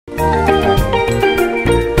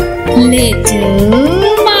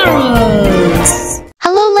little marbles.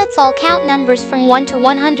 Hello, let's all count numbers from 1 to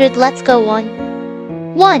 100. Let's go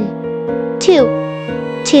on. 1,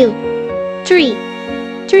 2, 2, 3,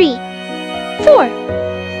 3, 4,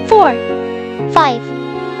 4, 5,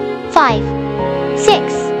 5,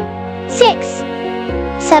 6, 6,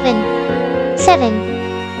 7, 7,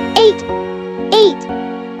 8, 8,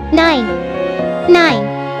 9, 9,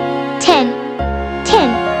 10,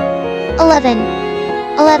 10, 11,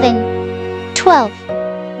 11, 12,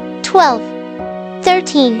 12,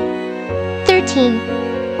 13, 13,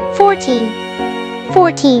 14,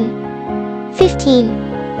 14, 15,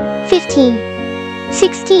 15,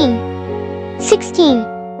 16, 16,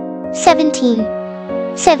 17,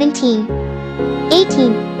 17,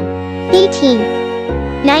 18, 18,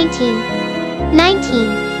 19,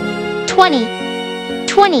 19, 20,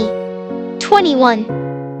 20, 21,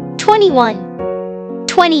 21,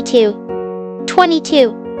 22,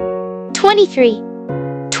 22, 23,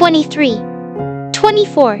 23,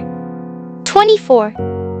 24, 24,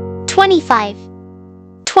 25,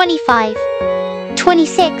 25,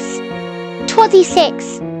 26,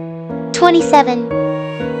 26, 27,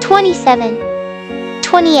 27,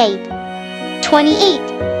 28, 28,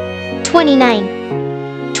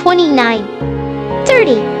 29, 29,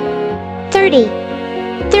 30, 30,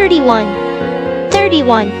 31,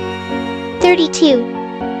 31, 32,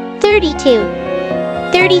 32,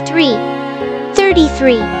 33,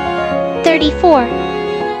 33, 34,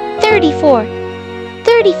 34,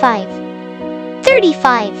 35,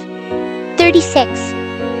 35, 36,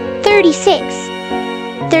 36,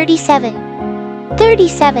 37,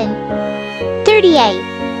 37, 38,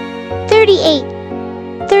 38,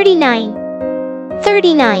 39,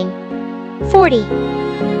 39, 40,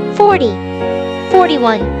 40,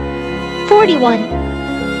 41, 41,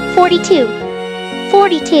 42,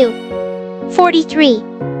 42, 43,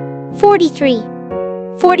 43,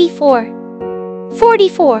 44,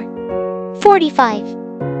 44, 45,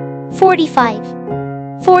 45,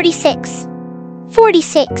 46,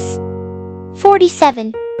 46,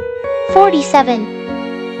 47, 47,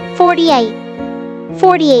 48,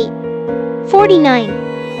 48, 49,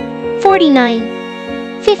 49,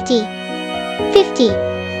 50, 50,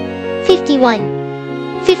 51,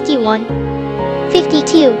 51,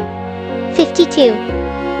 52, 52,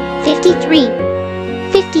 53,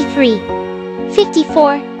 53,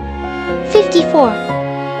 54, 54,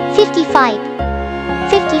 55,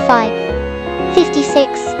 55,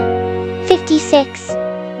 56, 56,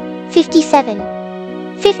 57,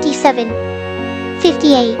 57,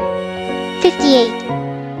 58, 58,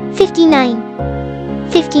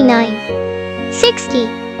 59, 59, 60,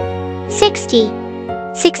 60,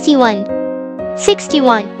 61,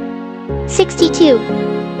 61, 62,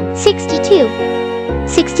 62,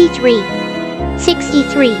 63,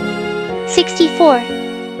 63, 64,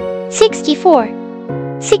 64,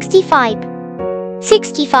 65,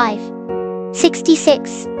 65,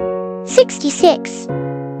 66, 66,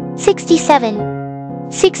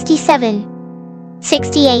 67, 67,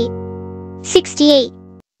 68, 68,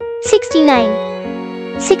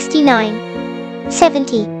 69, 69,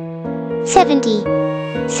 70, 70,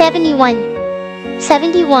 71,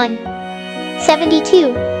 71,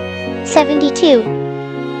 72, 72,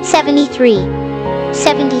 73,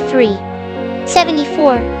 73,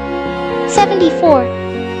 74, 74,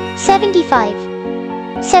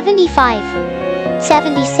 75, 75,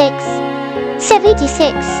 76,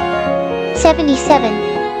 76,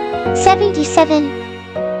 77,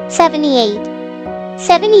 77, 78,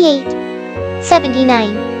 78,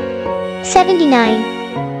 79, 79,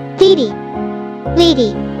 80,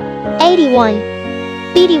 80, 81,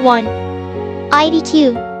 81,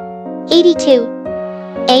 82, 82,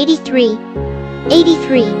 83,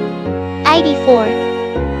 83, 84,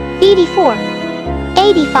 84,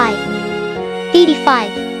 85,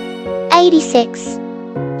 85, 86,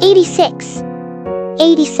 86,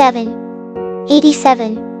 87,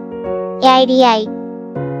 87, 88,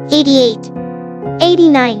 88,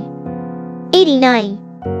 89, 89,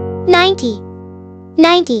 90,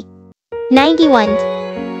 90, 91,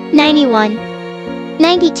 91,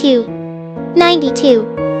 92, 92,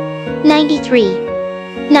 93,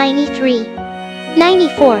 93,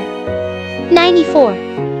 94, 94,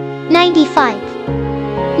 95,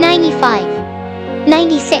 95,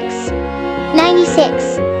 96,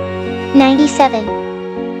 96, 97,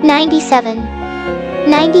 97,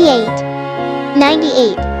 98,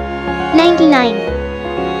 98, 99,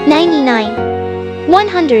 99,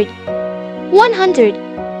 100,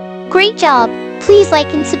 100. Great job! Please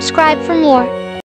like and subscribe for more.